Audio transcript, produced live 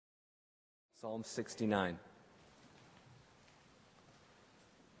Psalm 69.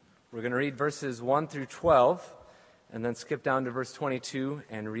 We're going to read verses 1 through 12, and then skip down to verse 22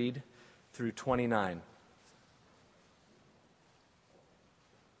 and read through 29.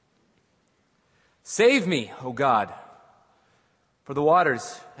 Save me, O God, for the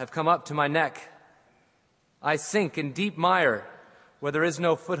waters have come up to my neck. I sink in deep mire where there is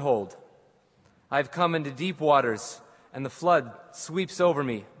no foothold. I have come into deep waters, and the flood sweeps over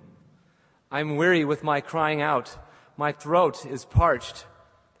me. I am weary with my crying out. My throat is parched.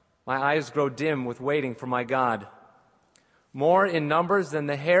 My eyes grow dim with waiting for my God. More in numbers than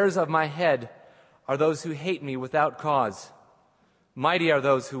the hairs of my head are those who hate me without cause. Mighty are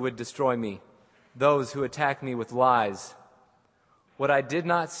those who would destroy me, those who attack me with lies. What I did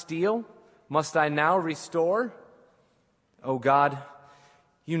not steal, must I now restore? O God,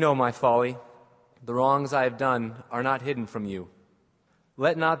 you know my folly. The wrongs I have done are not hidden from you.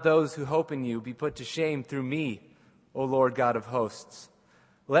 Let not those who hope in you be put to shame through me, O Lord God of hosts.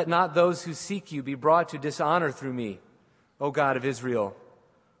 Let not those who seek you be brought to dishonor through me, O God of Israel.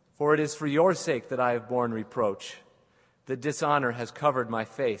 For it is for your sake that I have borne reproach. The dishonor has covered my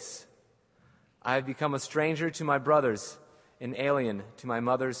face. I have become a stranger to my brothers, an alien to my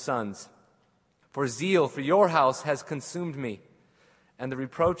mother's sons. For zeal for your house has consumed me, and the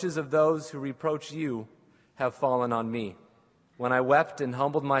reproaches of those who reproach you have fallen on me. When I wept and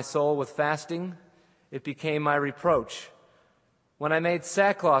humbled my soul with fasting, it became my reproach. When I made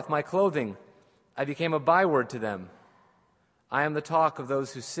sackcloth my clothing, I became a byword to them. I am the talk of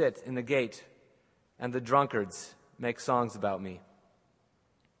those who sit in the gate, and the drunkards make songs about me.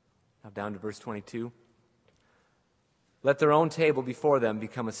 Now down to verse 22. Let their own table before them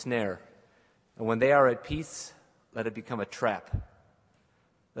become a snare, and when they are at peace, let it become a trap.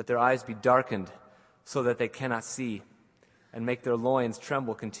 Let their eyes be darkened so that they cannot see, and make their loins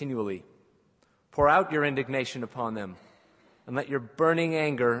tremble continually. Pour out your indignation upon them, and let your burning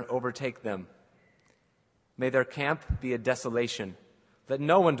anger overtake them. May their camp be a desolation. Let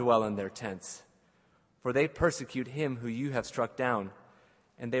no one dwell in their tents. For they persecute him who you have struck down,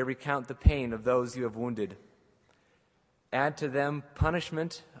 and they recount the pain of those you have wounded. Add to them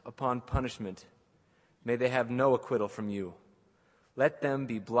punishment upon punishment. May they have no acquittal from you. Let them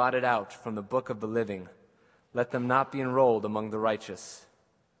be blotted out from the book of the living. Let them not be enrolled among the righteous.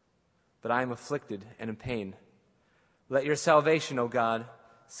 But I am afflicted and in pain. Let your salvation, O God,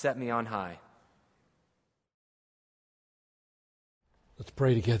 set me on high. Let's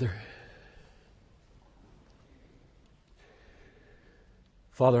pray together.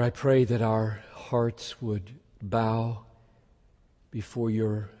 Father, I pray that our hearts would bow before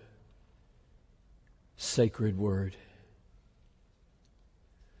your sacred word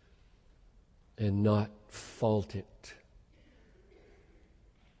and not fault it,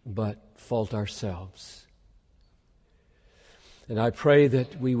 but fault ourselves. And I pray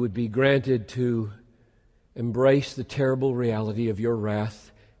that we would be granted to embrace the terrible reality of your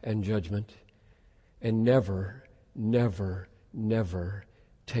wrath and judgment and never, never, never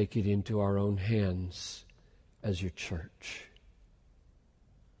take it into our own hands as your church.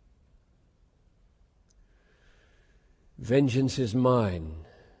 Vengeance is mine.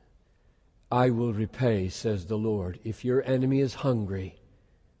 I will repay, says the Lord. If your enemy is hungry,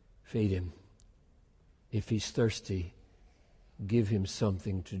 feed him. If he's thirsty, give him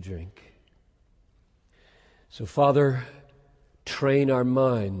something to drink. So, Father, train our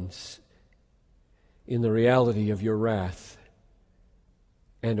minds in the reality of your wrath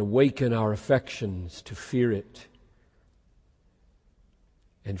and awaken our affections to fear it,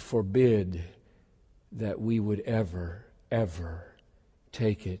 and forbid that we would ever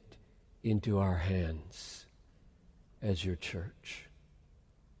take it into our hands as your church.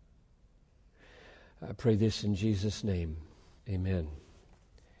 I pray this in Jesus' name. Amen.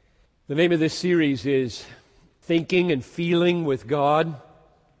 The name of this series is Thinking and Feeling with God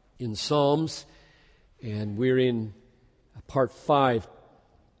in Psalms, and we're in part 5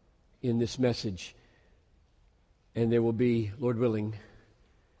 in this message, and there will be, Lord willing,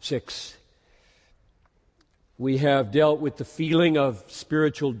 6. We have dealt with the feeling of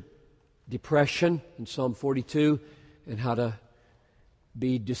spiritual depression in Psalm 42 and how to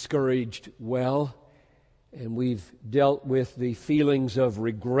be discouraged well. And we've dealt with the feelings of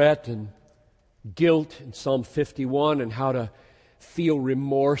regret and guilt in Psalm 51 and how to feel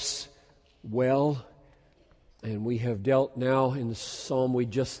remorse well. And we have dealt now in the psalm we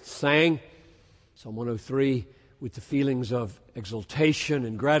just sang, Psalm 103, with the feelings of exultation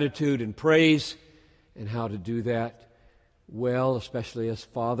and gratitude and praise and how to do that well, especially as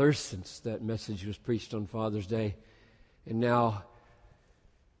fathers, since that message was preached on Father's Day. And now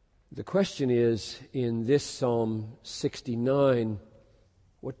The question is, in this Psalm 69,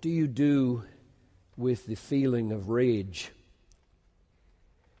 what do you do with the feeling of rage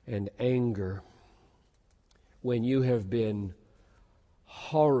and anger when you have been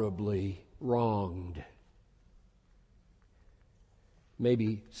horribly wronged?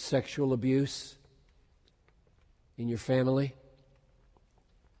 Maybe sexual abuse in your family,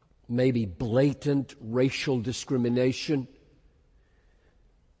 maybe blatant racial discrimination,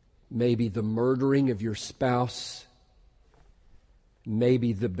 maybe the murdering of your spouse,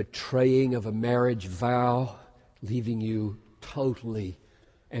 maybe the betraying of a marriage vow, leaving you totally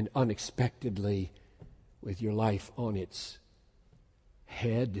and unexpectedly with your life on its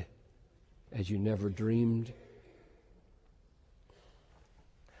head as you never dreamed.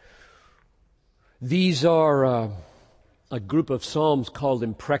 These are a group of psalms called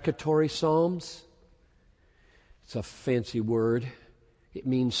imprecatory psalms. It's a fancy word. It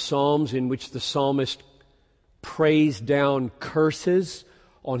means psalms in which the psalmist prays down curses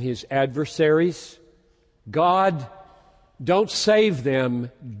on his adversaries. God, don't save them,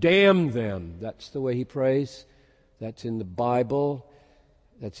 damn them. That's the way he prays. That's in the Bible.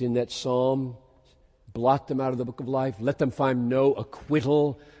 That's in that psalm. Blot them out of the book of life. Let them find no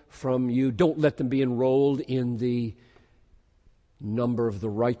acquittal from you. Don't let them be enrolled in the number of the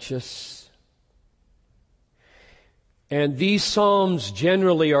righteous. And these psalms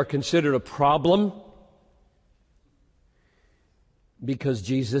generally are considered a problem because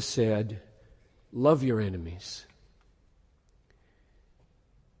Jesus said, love your enemies.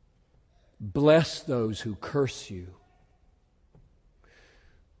 Bless those who curse you.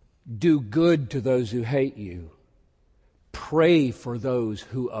 Do good to those who hate you. Pray for those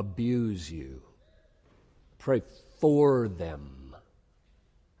who abuse you. Pray for them,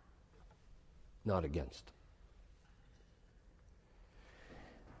 not against them.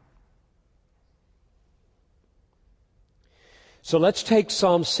 So let's take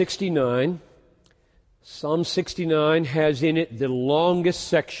Psalm 69. Psalm 69 has in it the longest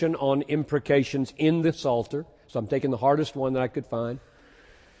section on imprecations in the Psalter. So I'm taking the hardest one that I could find.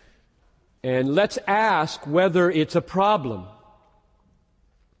 And let's ask whether it's a problem.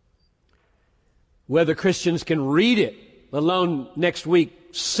 Whether Christians can read it, let alone next week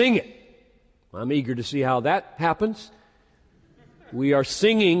sing it. I'm eager to see how that happens. We are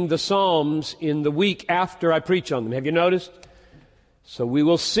singing the Psalms in the week after I preach on them. Have you noticed? So we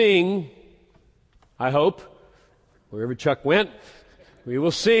will sing, I hope, wherever Chuck went, we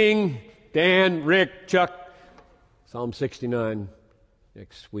will sing, Dan, Rick, Chuck, Psalm 69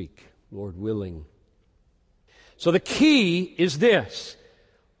 next week, Lord willing. So the key is this.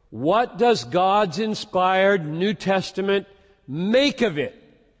 What does God's inspired New Testament make of it?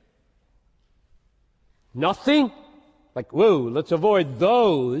 Nothing? Like, whoa, let's avoid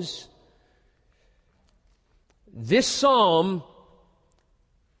those. This psalm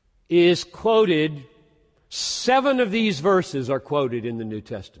is quoted, 7 of these verses are quoted in the New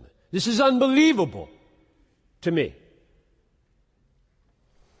Testament. This is unbelievable to me.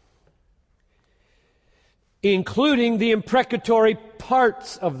 Including the imprecatory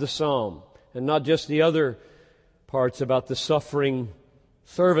parts of the psalm, and not just the other parts about the suffering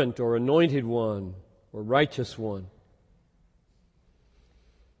servant or anointed one or righteous one.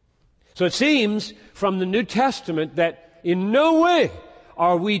 So it seems from the New Testament that in no way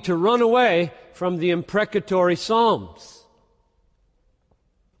are we to run away from the imprecatory psalms.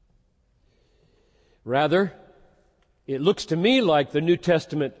 Rather, it looks to me like the New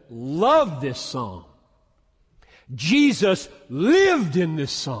Testament loved this psalm. Jesus lived in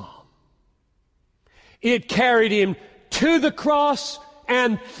this psalm. It carried him to the cross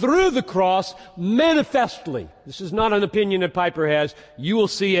and through the cross manifestly. This is not an opinion that Piper has. You will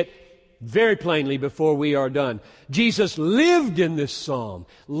see it very plainly before we are done. Jesus lived in this psalm,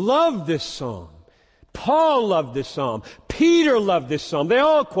 loved this psalm. Paul loved this psalm. Peter loved this psalm. They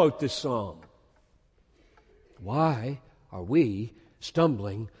all quote this psalm. Why are we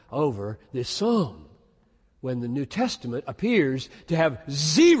stumbling over this psalm when the New Testament appears to have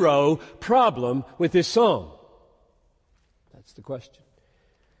zero problem with this psalm? That's the question.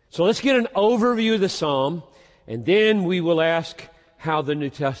 So let's get an overview of the psalm, and then we will ask how the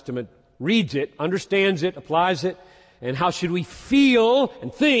New Testament reads it, understands it, applies it, and how should we feel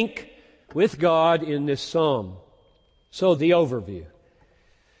and think with God in this psalm. So the overview.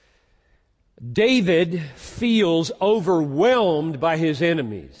 David feels overwhelmed by his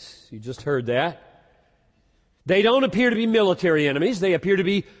enemies. You just heard that. They don't appear to be military enemies. They appear to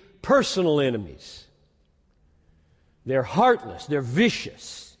be personal enemies. They're heartless. They're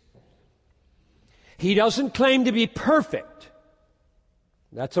vicious. He doesn't claim to be perfect.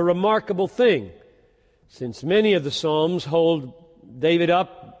 That's a remarkable thing, since many of the Psalms hold David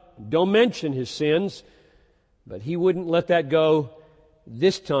up, don't mention his sins, but he wouldn't let that go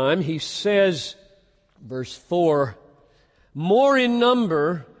this time. He says, verse 4, more in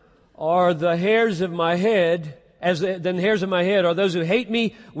number are the hairs of my head, than the hairs of my head are those who hate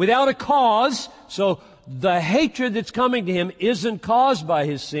me without a cause. So the hatred that's coming to him isn't caused by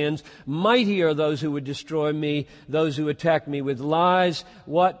his sins. Mighty are those who would destroy me, those who attack me with lies.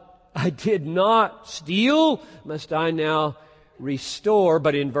 What I did not steal must I now restore.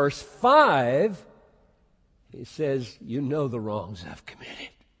 But in verse 5, he says, you know the wrongs I've committed.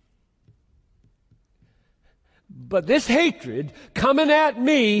 But this hatred coming at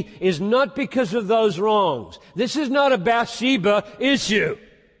me is not because of those wrongs. This is not a Bathsheba issue.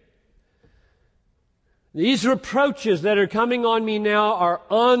 These reproaches that are coming on me now are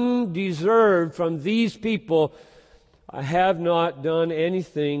undeserved from these people. I have not done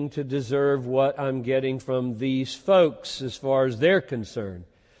anything to deserve what I'm getting from these folks as far as they're concerned.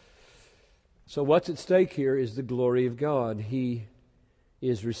 So what's at stake here is the glory of God. He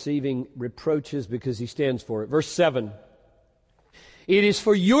is receiving reproaches because he stands for it. Verse 7, it is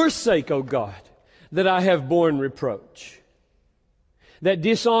for your sake, O God, that I have borne reproach, that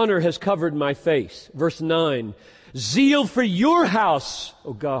dishonor has covered my face. Verse 9, zeal for your house,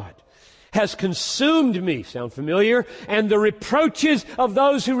 O God, has consumed me. Sound familiar? And the reproaches of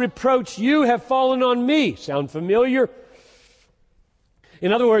those who reproach you have fallen on me. Sound familiar?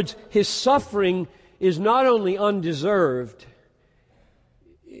 In other words, his suffering is not only undeserved,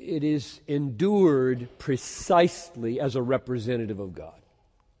 it is endured precisely as a representative of God.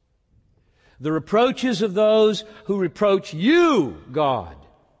 The reproaches of those who reproach you, God,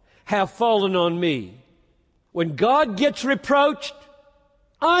 have fallen on me. When God gets reproached,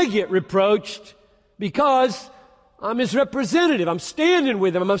 I get reproached because I'm His representative. I'm standing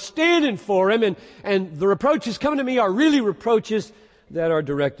with Him. I'm standing for Him. And the reproaches coming to me are really reproaches that are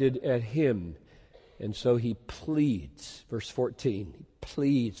directed at Him. And so He pleads, verse 14, He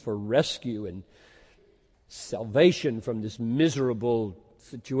pleads for rescue and salvation from this miserable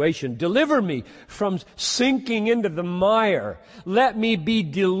situation. Deliver me from sinking into the mire. Let me be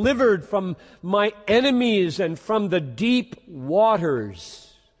delivered from my enemies and from the deep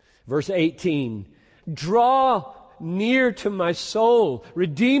waters. Verse 18, draw near to my soul.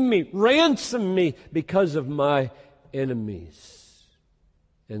 Redeem me, ransom me because of my enemies.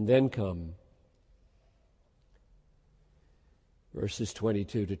 And then come verses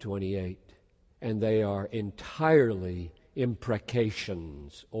 22 to 28. And they are entirely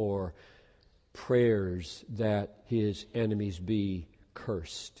imprecations or prayers that his enemies be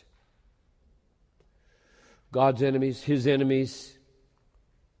cursed. God's enemies, his enemies,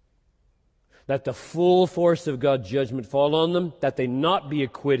 that the full force of God's judgment fall on them, that they not be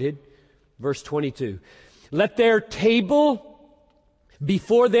acquitted. Verse 22. Let their table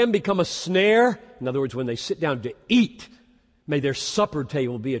before them become a snare. In other words, when they sit down to eat, may their supper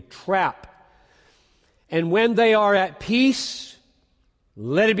table be a trap. And when they are at peace,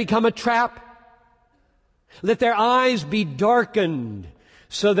 let it become a trap. Let their eyes be darkened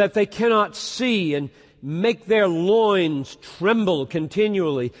so that they cannot see, and make their loins tremble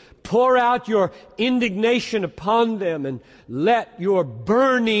continually. Pour out your indignation upon them, and let your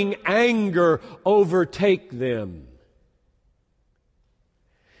burning anger overtake them.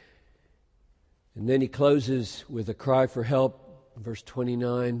 And then he closes with a cry for help, verse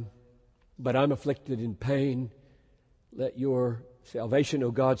 29. But I'm afflicted in pain. Let your salvation,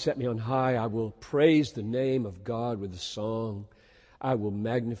 O God, set me on high. I will praise the name of God with a song. I will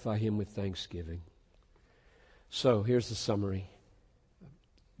magnify Him with thanksgiving. So here's the summary.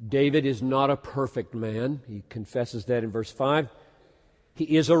 David is not a perfect man. He confesses that in verse 5.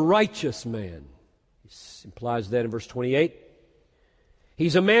 He is a righteous man. He implies that in verse 28.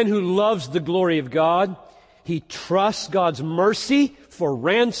 He's a man who loves the glory of God. He trusts God's mercy for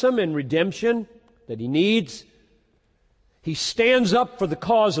ransom and redemption that he needs. He stands up for the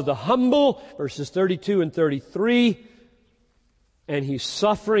cause of the humble, verses 32 and 33. And he's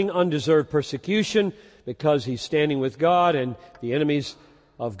suffering undeserved persecution because he's standing with God, and the enemies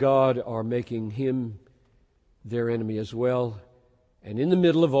of God are making him their enemy as well. And in the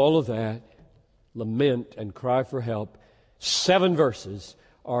middle of all of that, lament and cry for help. 7 verses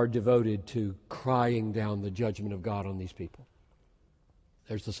are devoted to crying down the judgment of God on these people.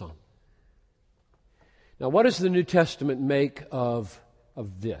 There's the psalm. Now, what does the New Testament make of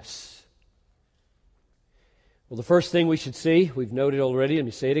this? Well, the first thing we should see, we've noted already, let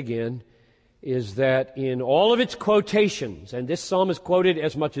me say it again, is that in all of its quotations, and this psalm is quoted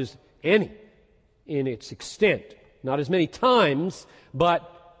as much as any in its extent, Not as many times, but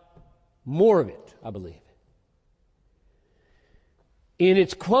more of it, I believe. In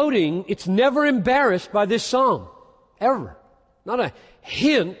its quoting, it's never embarrassed by this psalm, ever. Not a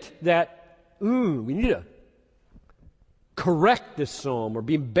hint that, we need to correct this psalm, or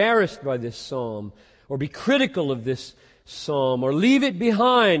be embarrassed by this psalm, or be critical of this psalm, or leave it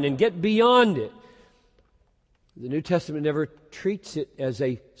behind and get beyond it. The New Testament never treats it as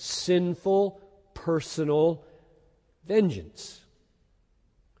a sinful, personal vengeance.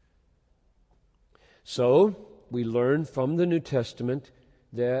 So, we learn from the New Testament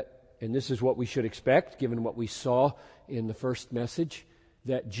that, and this is what we should expect, given what we saw in the first message,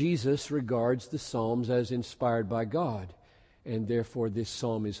 that Jesus regards the Psalms as inspired by God, and therefore this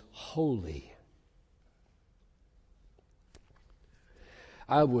psalm is holy.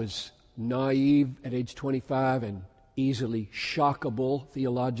 I was naive at age 25 and easily shockable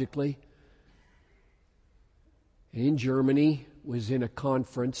theologically. In Germany, was in a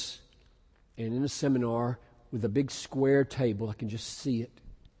conference and in a seminar with a big square table. I can just see it.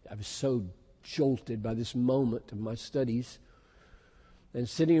 I was so jolted by this moment of my studies. And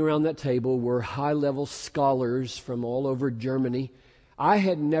sitting around that table were high-level scholars from all over Germany. I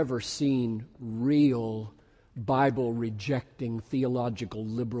had never seen real Bible-rejecting theological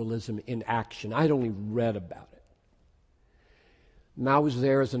liberalism in action. I had only read about it. And I was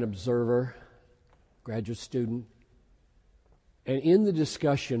there as an observer, graduate student. And in the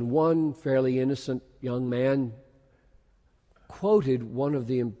discussion, one fairly innocent young man quoted one of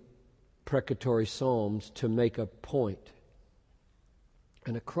the imprecatory psalms to make a point.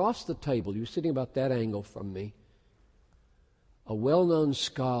 And across the table, he was sitting about that angle from me, a well-known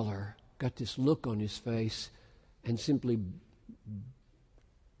scholar got this look on his face and simply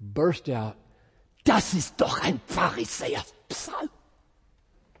burst out, "Das ist doch ein Pharisäerpsalm."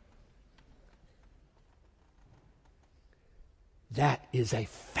 That is a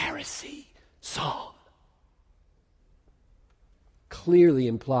Pharisee psalm. Clearly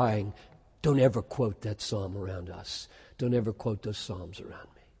implying, don't ever quote that psalm around us. Don't ever quote those psalms around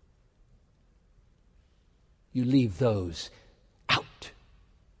me. You leave those out.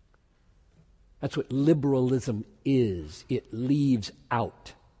 That's what liberalism is. It leaves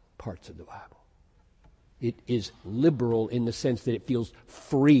out parts of the Bible. It is liberal in the sense that it feels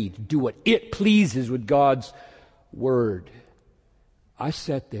free to do what it pleases with God's Word. I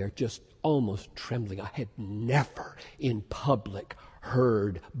sat there just almost trembling. I had never in public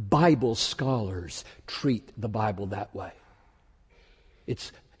heard Bible scholars treat the Bible that way.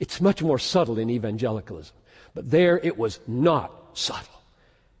 It's much more subtle in evangelicalism. But there it was not subtle.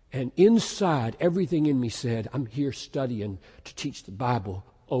 And inside, everything in me said, I'm here studying to teach the Bible.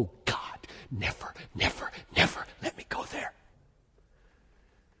 Oh God, never, never, never let me go there.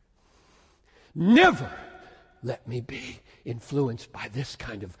 Never let me be influenced by this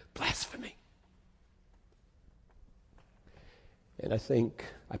kind of blasphemy. And I think,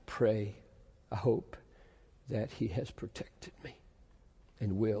 I pray, I hope that He has protected me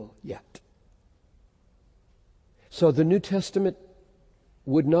and will yet. So the New Testament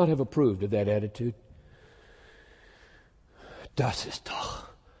would not have approved of that attitude. Das ist doch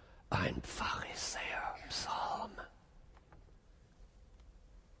ein Pharisäerpsalm.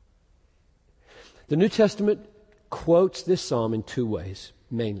 The New Testament quotes this psalm in two ways,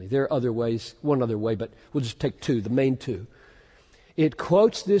 mainly. There are other ways, one other way, but we'll just take two, the main two. It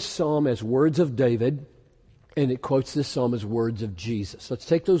quotes this psalm as words of David, and it quotes this psalm as words of Jesus. Let's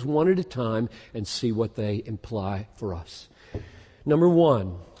take those one at a time and see what they imply for us. Number one,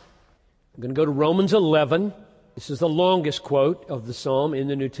 I'm going to go to Romans 11. This is the longest quote of the psalm in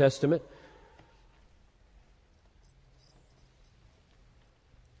the New Testament.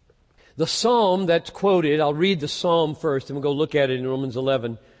 The psalm that's quoted, I'll read the psalm first and we'll go look at it in Romans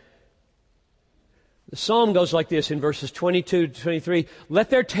 11. The psalm goes like this in verses 22 to 23. Let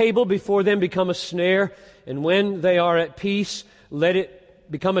their table before them become a snare, and when they are at peace, let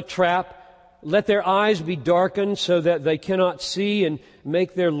it become a trap. Let their eyes be darkened so that they cannot see, and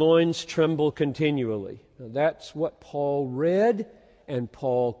make their loins tremble continually. Now, that's what Paul read, and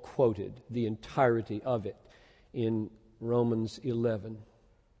Paul quoted the entirety of it in Romans 11.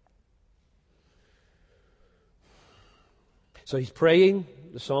 So he's praying,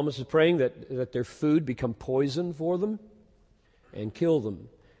 the psalmist is praying that their food become poison for them and kill them.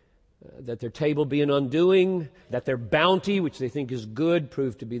 That their table be an undoing, that their bounty, which they think is good,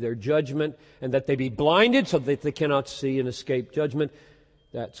 prove to be their judgment, and that they be blinded so that they cannot see and escape judgment.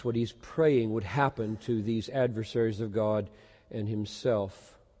 That's what he's praying would happen to these adversaries of God and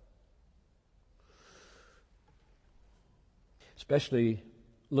himself. Especially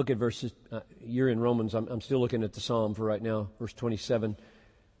Look at verses, you're in Romans, I'm still looking at the Psalm for right now, verse 27,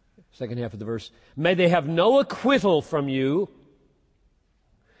 second half of the verse. May they have no acquittal from you.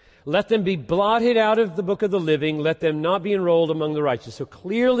 Let them be blotted out of the book of the living. Let them not be enrolled among the righteous. So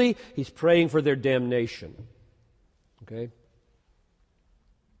clearly, he's praying for their damnation. Okay?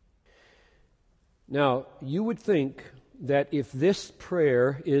 Now, you would think that if this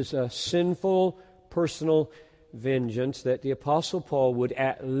prayer is a sinful, personal vengeance, that the Apostle Paul would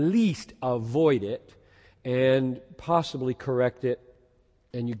at least avoid it and possibly correct it,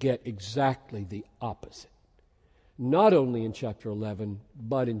 and you get exactly the opposite. Not only in chapter 11,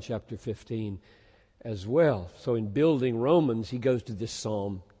 but in chapter 15 as well. So in building Romans, he goes to this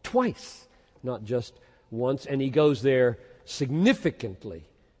psalm twice, not just once, and he goes there significantly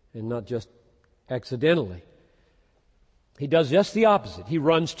and not just accidentally. He does just the opposite. He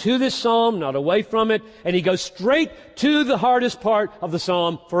runs to this psalm, not away from it, and he goes straight to the hardest part of the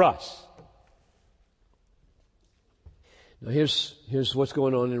psalm for us. Now here's what's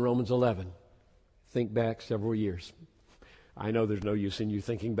going on in Romans 11. Think back several years. I know there's no use in you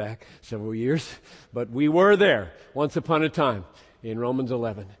thinking back several years, but we were there once upon a time in Romans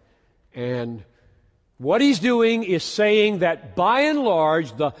 11. And what he's doing is saying that by and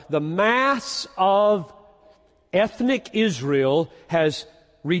large, the mass of ethnic Israel has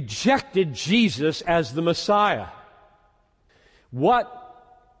rejected Jesus as the Messiah. What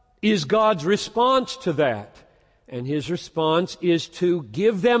is God's response to that? And his response is to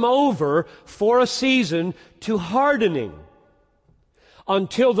give them over for a season to hardening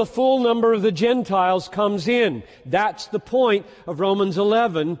until the full number of the Gentiles comes in. That's the point of Romans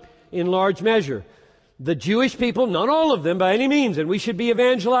 11 in large measure. The Jewish people, not all of them by any means, and we should be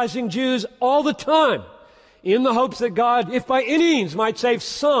evangelizing Jews all the time in the hopes that God, if by any means, might save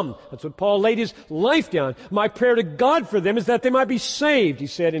some. That's what Paul laid his life down. My prayer to God for them is that they might be saved, he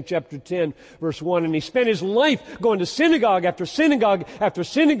said in chapter 10, verse 1. And he spent his life going to synagogue after synagogue after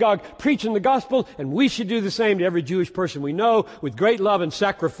synagogue, preaching the gospel, and we should do the same to every Jewish person we know with great love and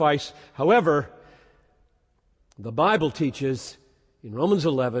sacrifice. However, the Bible teaches in Romans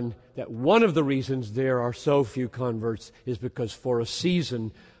 11 that one of the reasons there are so few converts is because for a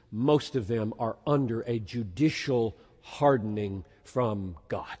season most of them are under a judicial hardening from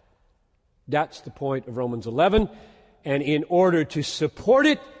God. That's the point of Romans 11. And in order to support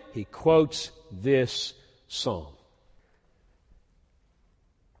it, he quotes this psalm.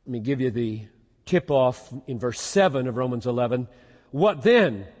 Let me give you the tip-off in verse 7 of Romans 11. What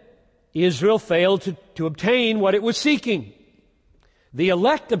then? Israel failed to obtain what it was seeking. The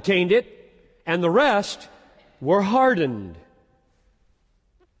elect obtained it, and the rest were hardened.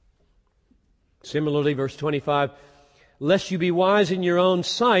 Similarly, verse 25, lest you be wise in your own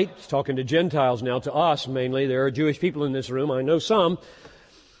sight. He's talking to Gentiles now, to us mainly. There are Jewish people in this room. I know some.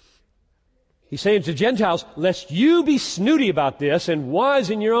 He's saying to Gentiles, lest you be snooty about this and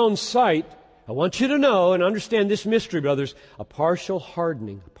wise in your own sight. I want you to know and understand this mystery, brothers. A partial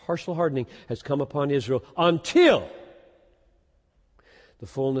hardening has come upon Israel until the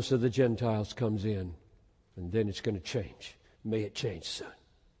fullness of the Gentiles comes in. And then it's going to change. May it change soon.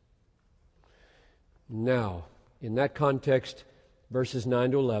 Now, in that context, verses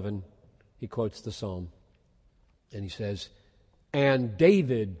 9 to 11, he quotes the psalm. And he says, and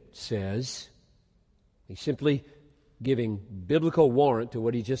David says, he's simply giving biblical warrant to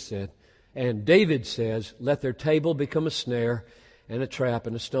what he just said. And David says, let their table become a snare and a trap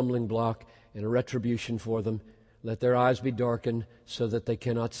and a stumbling block and a retribution for them. Let their eyes be darkened so that they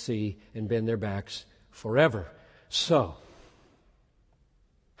cannot see and bend their backs forever. So,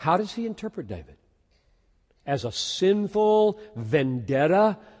 how does he interpret David? As a sinful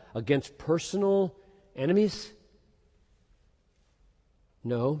vendetta against personal enemies?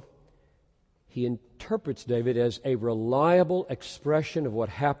 No. He interprets David as a reliable expression of what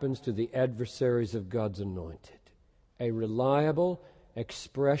happens to the adversaries of God's anointed. A reliable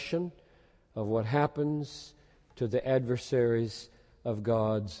expression of what happens to the adversaries of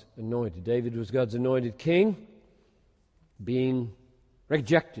God's anointed. David was God's anointed king, being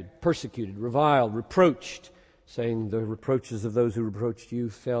rejected, persecuted, reviled, reproached, saying the reproaches of those who reproached you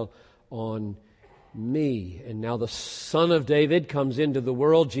fell on me. And now the Son of David comes into the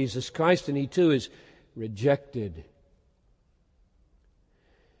world, Jesus Christ, and he too is rejected.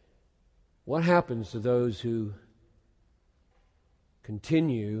 What happens to those who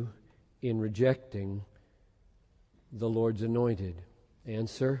continue in rejecting the Lord's anointed?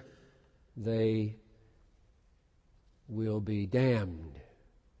 Answer, they will be damned.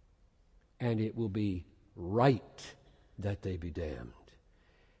 And it will be right that they be damned.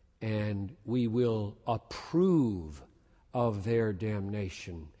 And we will approve of their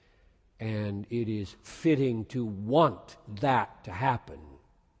damnation. And it is fitting to want that to happen.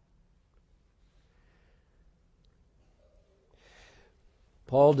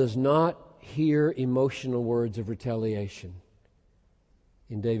 Paul does not hear emotional words of retaliation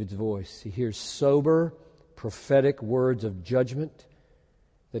in David's voice. He hears sober, prophetic words of judgment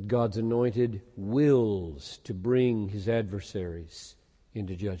that God's anointed wills to bring his adversaries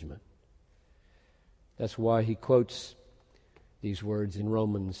into judgment. That's why he quotes these words in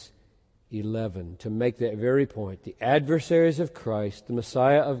Romans 11 to make that very point. The adversaries of Christ, the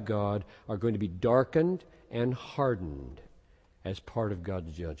Messiah of God, are going to be darkened and hardened as part of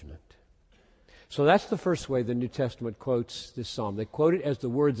God's judgment. So that's the first way the New Testament quotes this psalm. They quote it as the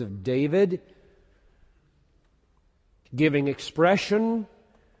words of David, giving expression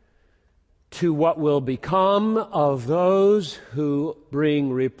to what will become of those who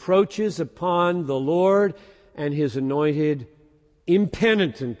bring reproaches upon the Lord and His anointed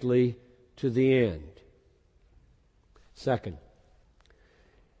impenitently to the end. Second,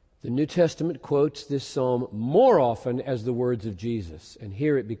 the New Testament quotes this psalm more often as the words of Jesus, and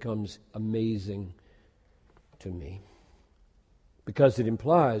here it becomes amazing to me because it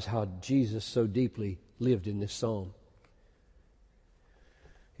implies how Jesus so deeply lived in this psalm.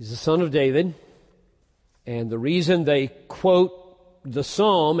 He's the son of David, and the reason they quote the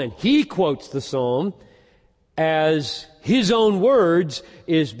psalm, and he quotes the psalm as his own words,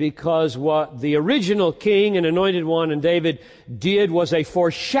 is because what the original king and anointed one and David did was a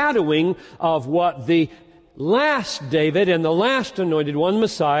foreshadowing of what the last David and the last anointed one,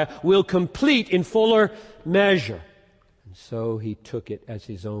 Messiah, will complete in fuller measure. And so he took it as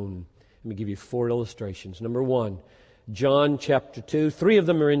his own. Let me give you 4 illustrations. Number 1, John chapter 2. 3 of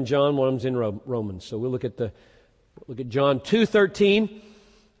them are in John, one of them's in Romans. So we'll look at John 2:13.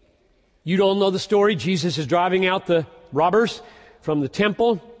 You don't know the story. Jesus is driving out the robbers from the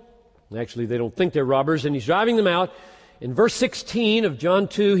temple. Actually, they don't think they're robbers, and he's driving them out. In verse 16 of John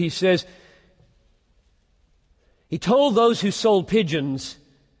 2, he says, he told those who sold pigeons,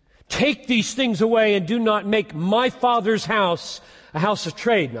 "Take these things away and do not make my Father's house a house of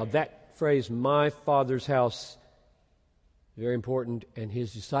trade." Now that phrase, "my Father's house," very important, and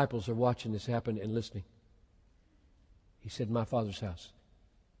his disciples are watching this happen and listening. He said, "my Father's house."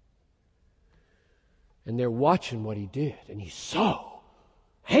 And they're watching what he did, and he's so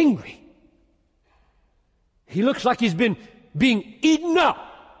angry. He looks like he's been being eaten up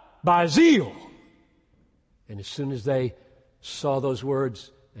by zeal. And as soon as they saw those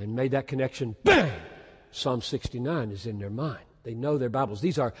words and made that connection, bang! Psalm 69 is in their mind. They know their Bibles.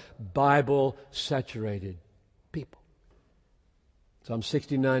 These are Bible-saturated people. Psalm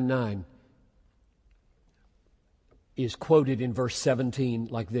 69:9 is quoted in verse 17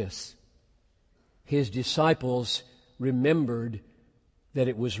 like this. His disciples remembered that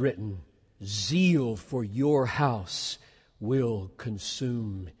it was written, "Zeal for your house will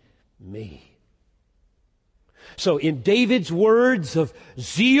consume me." So in David's words of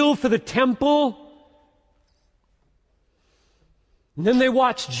zeal for the temple, and then they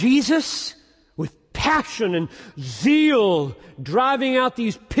watch Jesus with passion and zeal driving out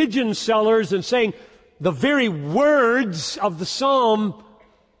these pigeon sellers and saying the very words of the psalm,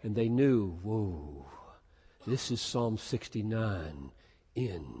 and they knew, whoa, this is Psalm 69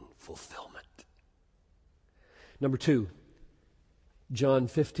 in fulfillment. Number 2, John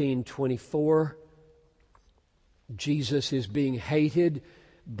 15:24. Jesus is being hated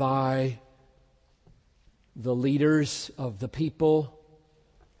by the leaders of the people.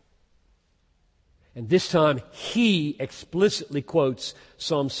 And this time he explicitly quotes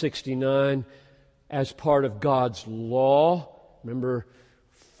Psalm 69 as part of God's law. Remember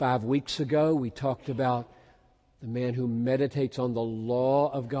 5 weeks ago we talked about the man who meditates on the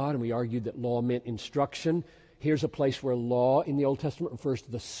law of God, and we argued that law meant instruction. Here's a place where law in the Old Testament refers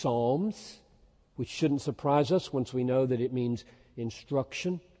to the Psalms, which shouldn't surprise us once we know that it means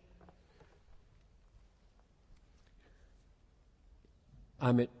instruction.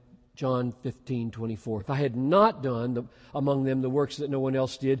 I'm at John 15:24. If I had not done among them the works that no one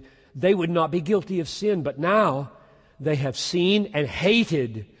else did, they would not be guilty of sin. But now they have seen and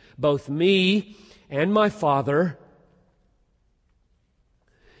hated both me and my Father.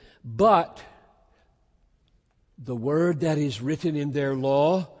 But the word that is written in their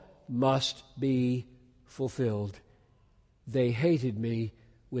law must be fulfilled. They hated me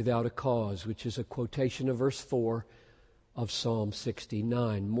without a cause, which is a quotation of verse 4 of Psalm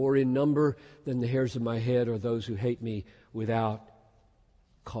 69. More in number than the hairs of my head are those who hate me without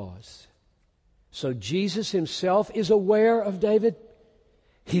cause. So Jesus himself is aware of David.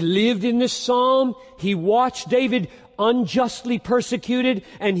 He lived in this psalm. He watched David unjustly persecuted,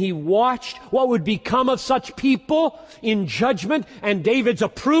 and he watched what would become of such people in judgment, and David's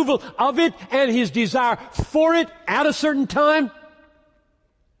approval of it and his desire for it at a certain time.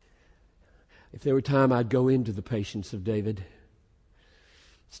 If there were time, I'd go into the patience of David.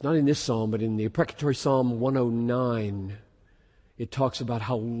 It's not in this psalm, but in the imprecatory Psalm 109, it talks about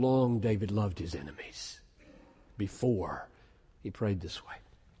how long David loved his enemies before he prayed this way.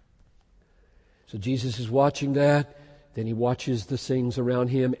 So Jesus is watching that, then he watches the things around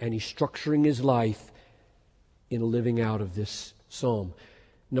him, and he's structuring his life in a living out of this psalm.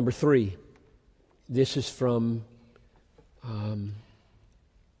 Number 3, this is from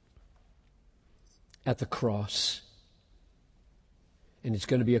at the cross. And it's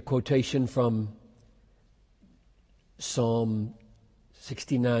going to be a quotation from Psalm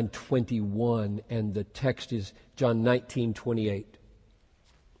 69:21, and the text is John 19:28.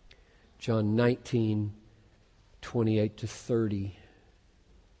 John 19:28 to 30.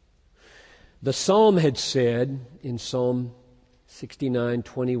 The psalm had said in Psalm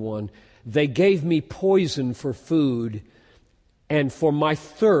 69:21, "They gave me poison for food, and for my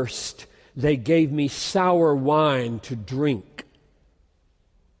thirst they gave me sour wine to drink."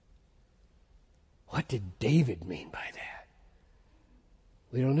 What did David mean by that?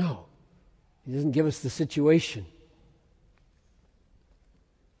 We don't know. He doesn't give us the situation.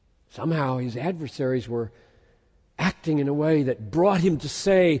 Somehow his adversaries were acting in a way that brought him to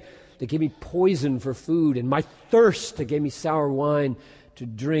say, they gave me poison for food, and my thirst, they gave me sour wine to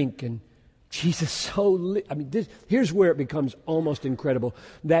drink. And Jesus here's where it becomes almost incredible,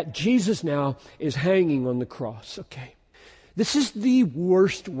 that Jesus now is hanging on the cross. Okay. This is the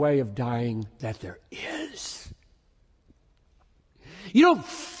worst way of dying that there is. You don't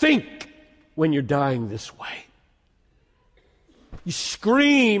think when you're dying this way. You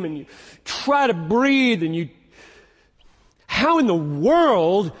scream and you try to breathe and how in the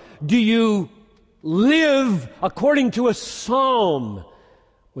world do you live according to a psalm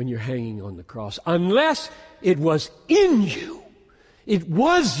when you're hanging on the cross? Unless it was in you. It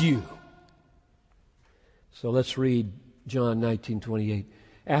was you. So let's read John 19:28.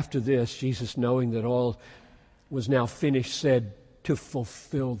 After this, Jesus, knowing that all was now finished, said, to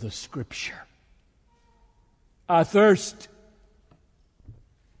fulfill the Scripture, "I thirst."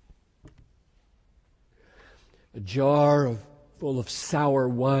 A jar full of sour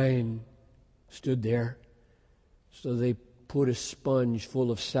wine stood there. So they put a sponge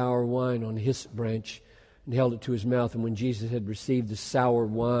full of sour wine on a hyssop branch and held it to his mouth. And when Jesus had received the sour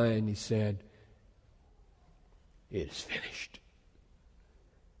wine, he said, "It is finished."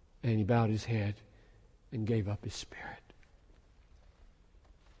 And he bowed his head and gave up his spirit.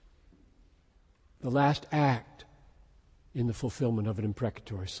 The last act in the fulfillment of an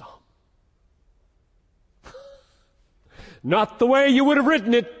imprecatory psalm. Not the way you would have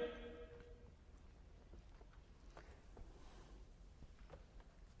written it.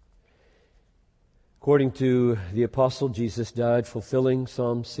 According to the apostle, Jesus died fulfilling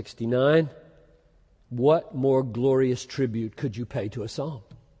Psalm 69. What more glorious tribute could you pay to a psalm?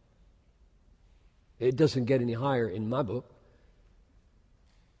 It doesn't get any higher in my book.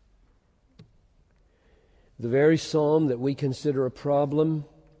 The very psalm that we consider a problem,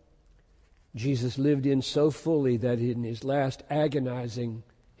 Jesus lived in so fully that in his last agonizing,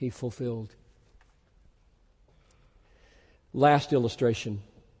 he fulfilled. Last illustration,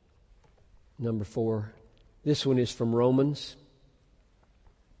 number 4. This one is from Romans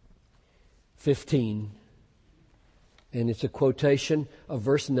 15. And it's a quotation of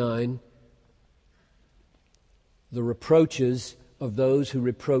verse 9. "The reproaches of those who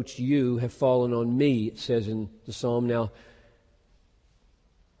reproached you have fallen on me," it says in the psalm. Now,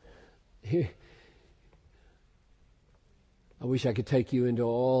 here, I wish I could take you into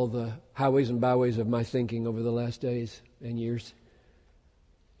all the highways and byways of my thinking over the last days and years.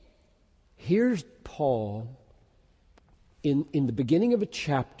 Here's Paul in the beginning of a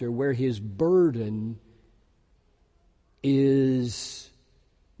chapter where his burden is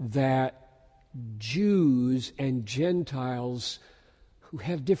that Jews and Gentiles who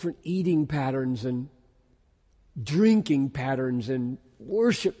have different eating patterns and drinking patterns and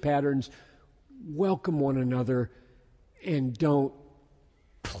worship patterns welcome one another and don't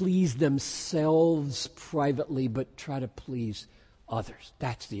please themselves privately but try to please others.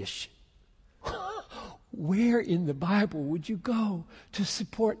 That's the issue. Where in the Bible would you go to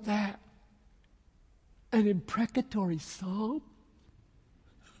support that? An imprecatory psalm?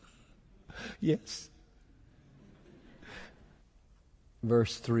 Yes.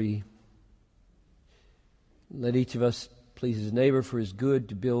 Verse 3. "Let each of us please his neighbor for his good,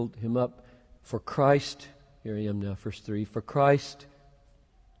 to build him up for Christ." Here I am now, verse 3. For Christ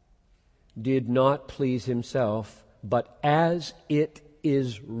did not please himself, but as it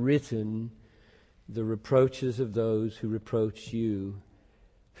is written, the reproaches of those who reproach you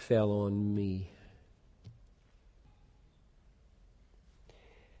fell on me.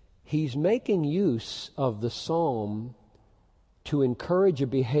 He's making use of the psalm to encourage a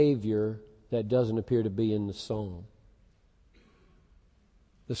behavior that doesn't appear to be in the psalm.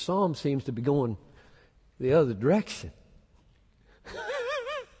 The psalm seems to be going the other direction.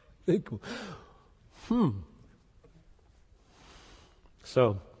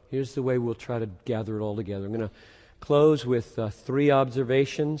 So, here's the way we'll try to gather it all together. I'm going to close with 3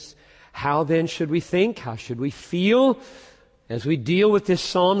 observations. How then should we think? How should we feel as we deal with this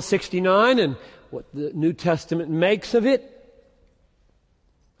Psalm 69 and what the New Testament makes of it?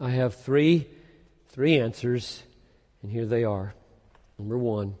 I have three answers, and here they are. Number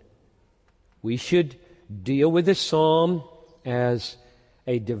 1, we should deal with this psalm as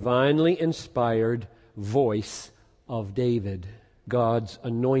a divinely inspired voice of David, God's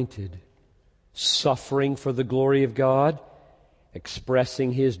anointed, suffering for the glory of God,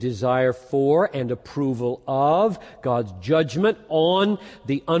 expressing his desire for and approval of God's judgment on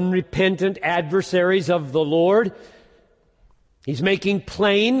the unrepentant adversaries of the Lord. He's making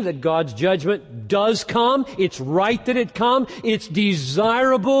plain that God's judgment does come. It's right that it come. It's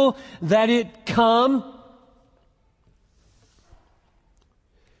desirable that it come.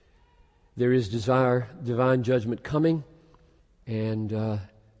 There is divine judgment coming, and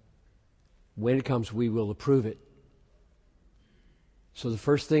when it comes, we will approve it. So the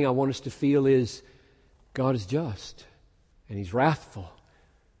first thing I want us to feel is God is just, and He's wrathful,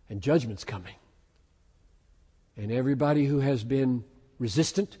 and judgment's coming. And everybody who has been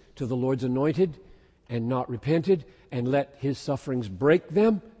resistant to the Lord's anointed and not repented and let His sufferings break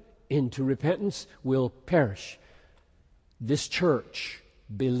them into repentance will perish. This church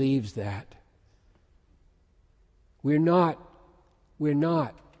believes that. We're not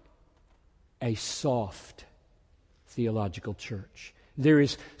a soft theological church. There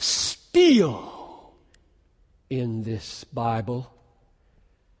is steel in this Bible.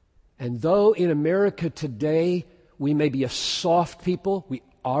 And though in America today we may be a soft people, we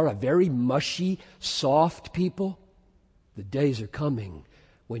are a very mushy, soft people, the days are coming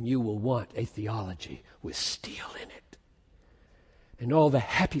when you will want a theology with steel in it. And all the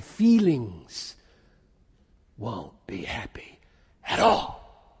happy feelings won't be happy at all.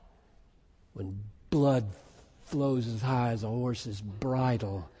 When blood flows as high as a horse's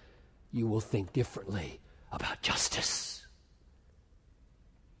bridle, you will think differently about justice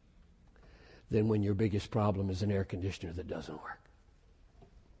than when your biggest problem is an air conditioner that doesn't work.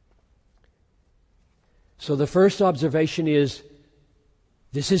 So the first observation is,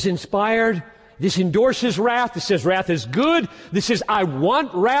 this is inspired. This endorses wrath. This says wrath is good. This says, I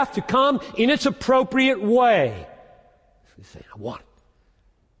want wrath to come in its appropriate way. He's saying, I want it.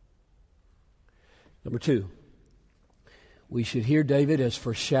 Number 2, we should hear David as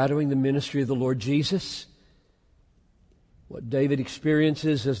foreshadowing the ministry of the Lord Jesus. What David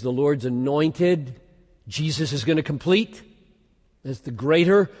experiences as the Lord's anointed, Jesus is going to complete as the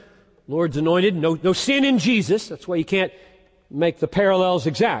greater Lord's anointed. No sin in Jesus. That's why you can't make the parallels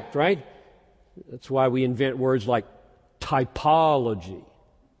exact, right? That's why we invent words like typology.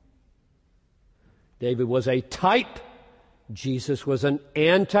 David was a type. Jesus was an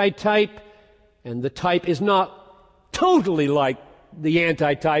antitype. And the type is not totally like the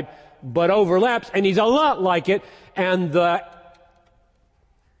antitype, but overlaps, and he's a lot like it, and the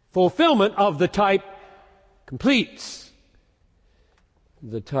fulfillment of the type completes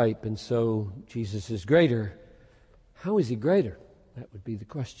the type, and so Jesus is greater. How is He greater? That would be the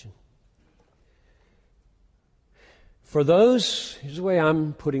question. For those, here's the way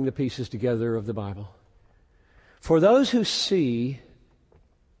I'm putting the pieces together of the Bible. For those who see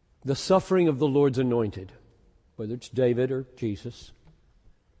the suffering of the Lord's anointed, whether it's David or Jesus,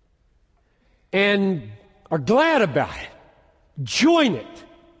 and are glad about it, join it,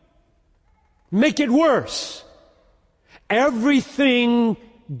 make it worse. Everything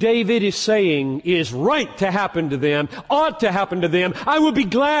David is saying is right to happen to them, ought to happen to them. I will be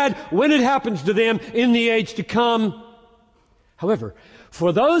glad when it happens to them in the age to come. However,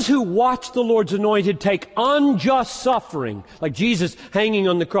 for those who watch the Lord's anointed take unjust suffering, like Jesus hanging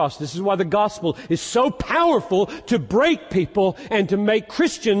on the cross, this is why the gospel is so powerful to break people and to make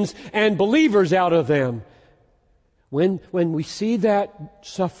Christians and believers out of them. When we see that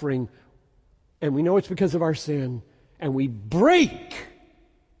suffering, and we know it's because of our sin, and we break,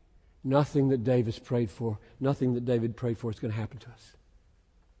 nothing that David prayed for is going to happen to us.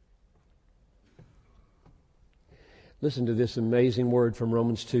 Listen to this amazing word from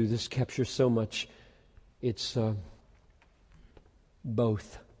Romans 2. This captures so much. It's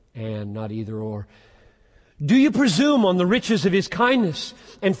both and, not either or. Do you presume on the riches of His kindness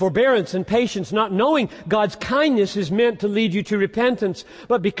and forbearance and patience, not knowing God's kindness is meant to lead you to repentance,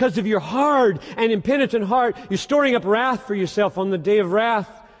 but because of your hard and impenitent heart, you're storing up wrath for yourself on the day of wrath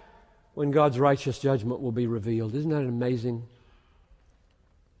when God's righteous judgment will be revealed? Isn't that amazing?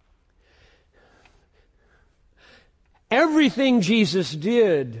 Everything Jesus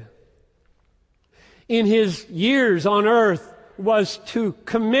did in His years on earth was to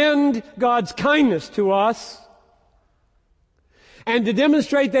commend God's kindness to us and to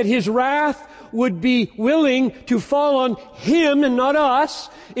demonstrate that His wrath would be willing to fall on Him and not us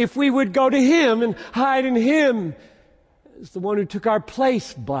if we would go to Him and hide in Him as the one who took our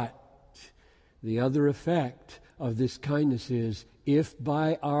place. But the other effect of this kindness is, if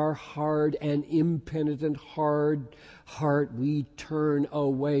by our hard and impenitent hard heart we turn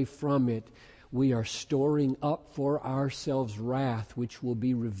away from it, we are storing up for ourselves wrath, which will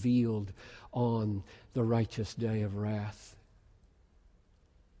be revealed on the righteous day of wrath.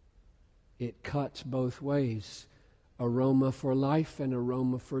 It cuts both ways. Aroma for life and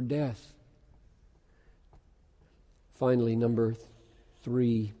aroma for death. Finally, number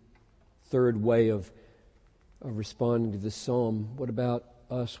 3, third way of responding to this psalm. What about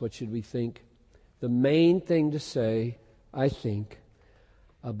us? What should we think? The main thing to say, I think,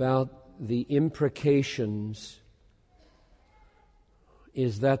 about the imprecations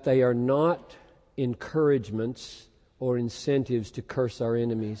is that they are not encouragements or incentives to curse our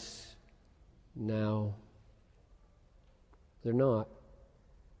enemies. Now, they're not.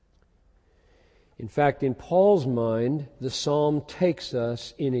 In fact, in Paul's mind, the psalm takes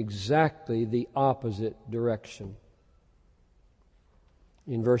us in exactly the opposite direction.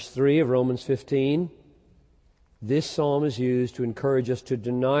 In verse 3 of Romans 15, this psalm is used to encourage us to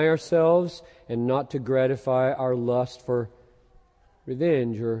deny ourselves and not to gratify our lust for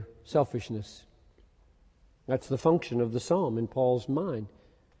revenge or selfishness. That's the function of the psalm in Paul's mind.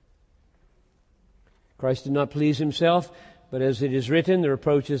 Christ did not please Himself, but as it is written, the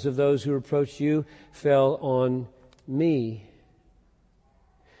reproaches of those who reproached you fell on me.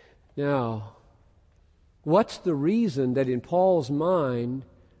 Now, what's the reason that in Paul's mind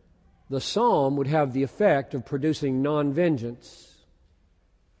the psalm would have the effect of producing non-vengeance?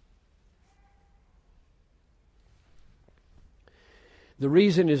 The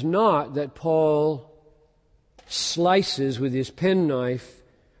reason is not that Paul slices with his penknife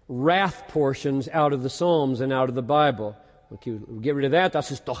wrath portions out of the Psalms and out of the Bible. We'll get rid of that.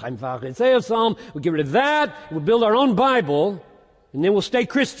 Das ist doch einfach ein Psalm. We'll get rid of that. We'll build our own Bible. And then we'll stay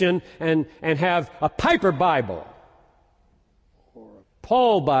Christian and have a Piper Bible. Or a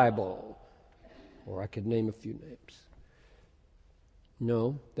Paul Bible. Or I could name a few names.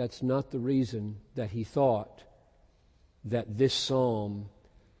 No, that's not the reason that he thought that this psalm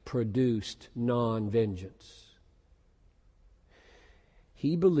produced non-vengeance.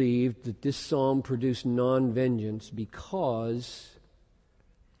 He believed that this psalm produced non-vengeance because,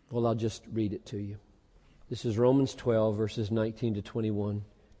 well, I'll just read it to you. This is Romans 12, verses 19 to 21.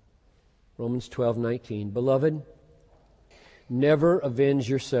 Romans 12:19. Beloved, never avenge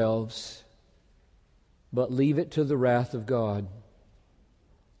yourselves, but leave it to the wrath of God.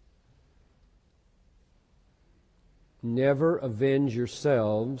 Never avenge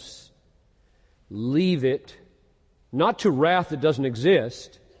yourselves. Leave it, not to wrath that doesn't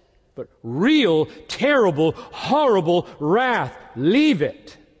exist, but real, terrible, horrible wrath. Leave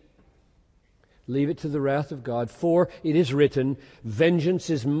it. Leave it to the wrath of God. For it is written, vengeance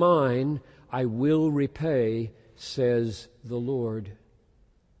is mine, I will repay, says the Lord.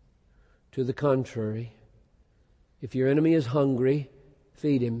 To the contrary, if your enemy is hungry,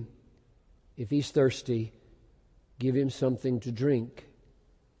 feed him. If he's thirsty, give him something to drink.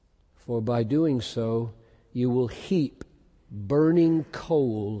 For by doing so, you will heap burning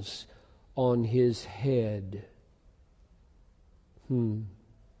coals on his head.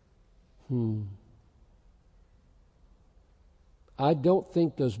 I don't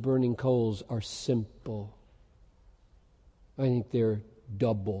think those burning coals are simple. I think they're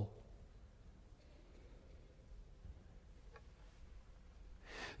double.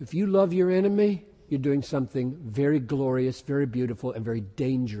 If you love your enemy, you're doing something very glorious, very beautiful, and very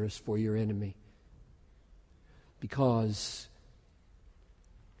dangerous for your enemy. Because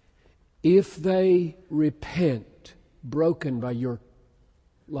if they repent, broken by your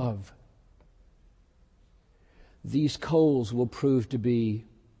love, these coals will prove to be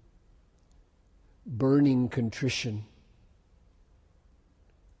burning contrition.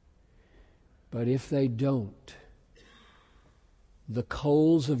 But if they don't, the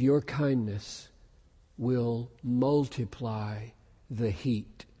coals of your kindness will multiply the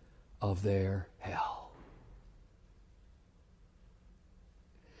heat of their hell.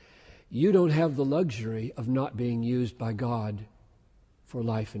 You don't have the luxury of not being used by God for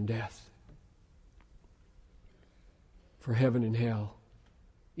life and death, for heaven and hell.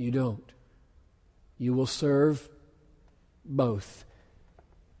 You don't. You will serve both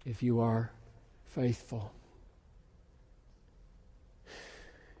if you are faithful.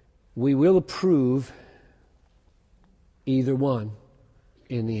 We will approve either one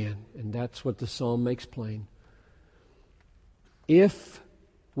in the end, and that's what the psalm makes plain. If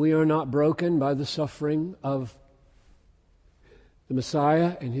we are not broken by the suffering of the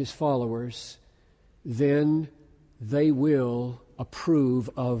Messiah and his followers, then they will approve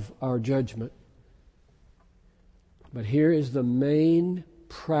of our judgment. But here is the main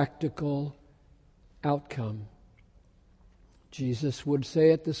practical outcome. Jesus would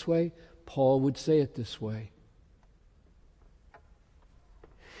say it this way. Paul would say it this way.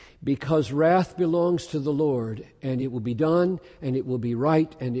 Because wrath belongs to the Lord, and it will be done, and it will be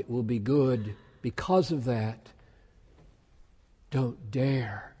right, and it will be good. Because of that, don't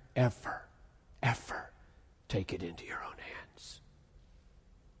dare ever take it into your own hands.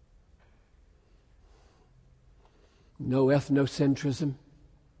 No ethnocentrism,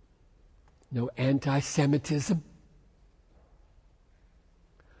 no anti-Semitism.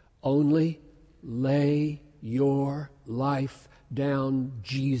 Only lay your life down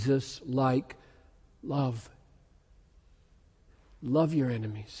Jesus-like love. Love your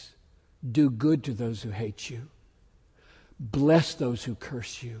enemies. Do good to those who hate you. Bless those who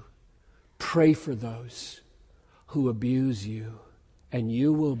curse you. Pray for those who abuse you. And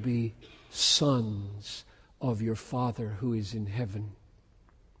you will be sons of your Father who is in heaven.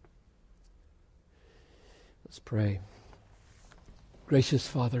 Let's pray. Gracious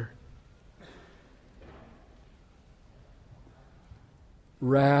Father,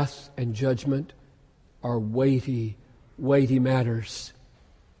 wrath and judgment are weighty, weighty matters.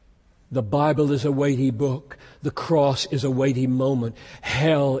 The Bible is a weighty book. The cross is a weighty moment.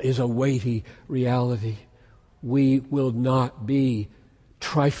 Hell is a weighty reality. We will not be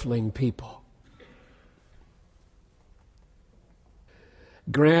trifling people.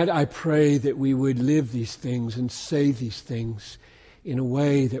 Grant, I pray, that we would live these things and say these things in a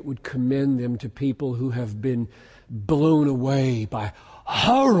way that would commend them to people who have been blown away by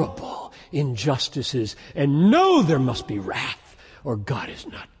horrible injustices and know there must be wrath or God is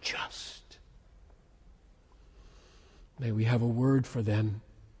not just. May we have a word for them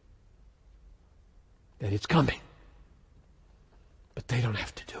that it's coming, but they don't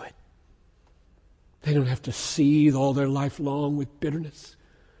have to do it. They don't have to seethe all their life long with bitterness.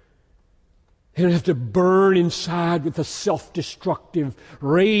 They don't have to burn inside with a self-destructive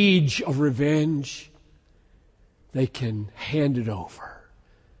rage of revenge. They can hand it over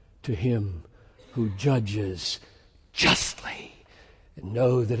to Him who judges justly and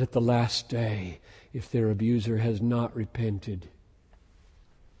know that at the last day, if their abuser has not repented,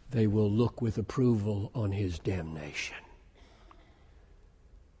 they will look with approval on his damnation.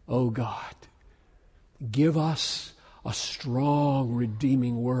 Oh God, give us a strong,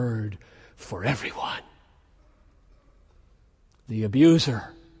 redeeming word for everyone. The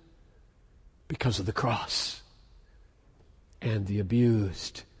abuser, because of the cross, and the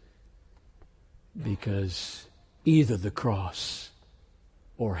abused, because either the cross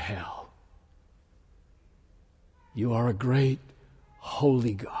or hell. You are a great,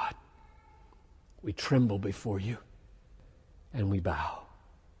 holy God. We tremble before you, and we bow.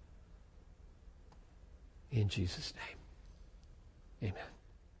 In Jesus' name, amen.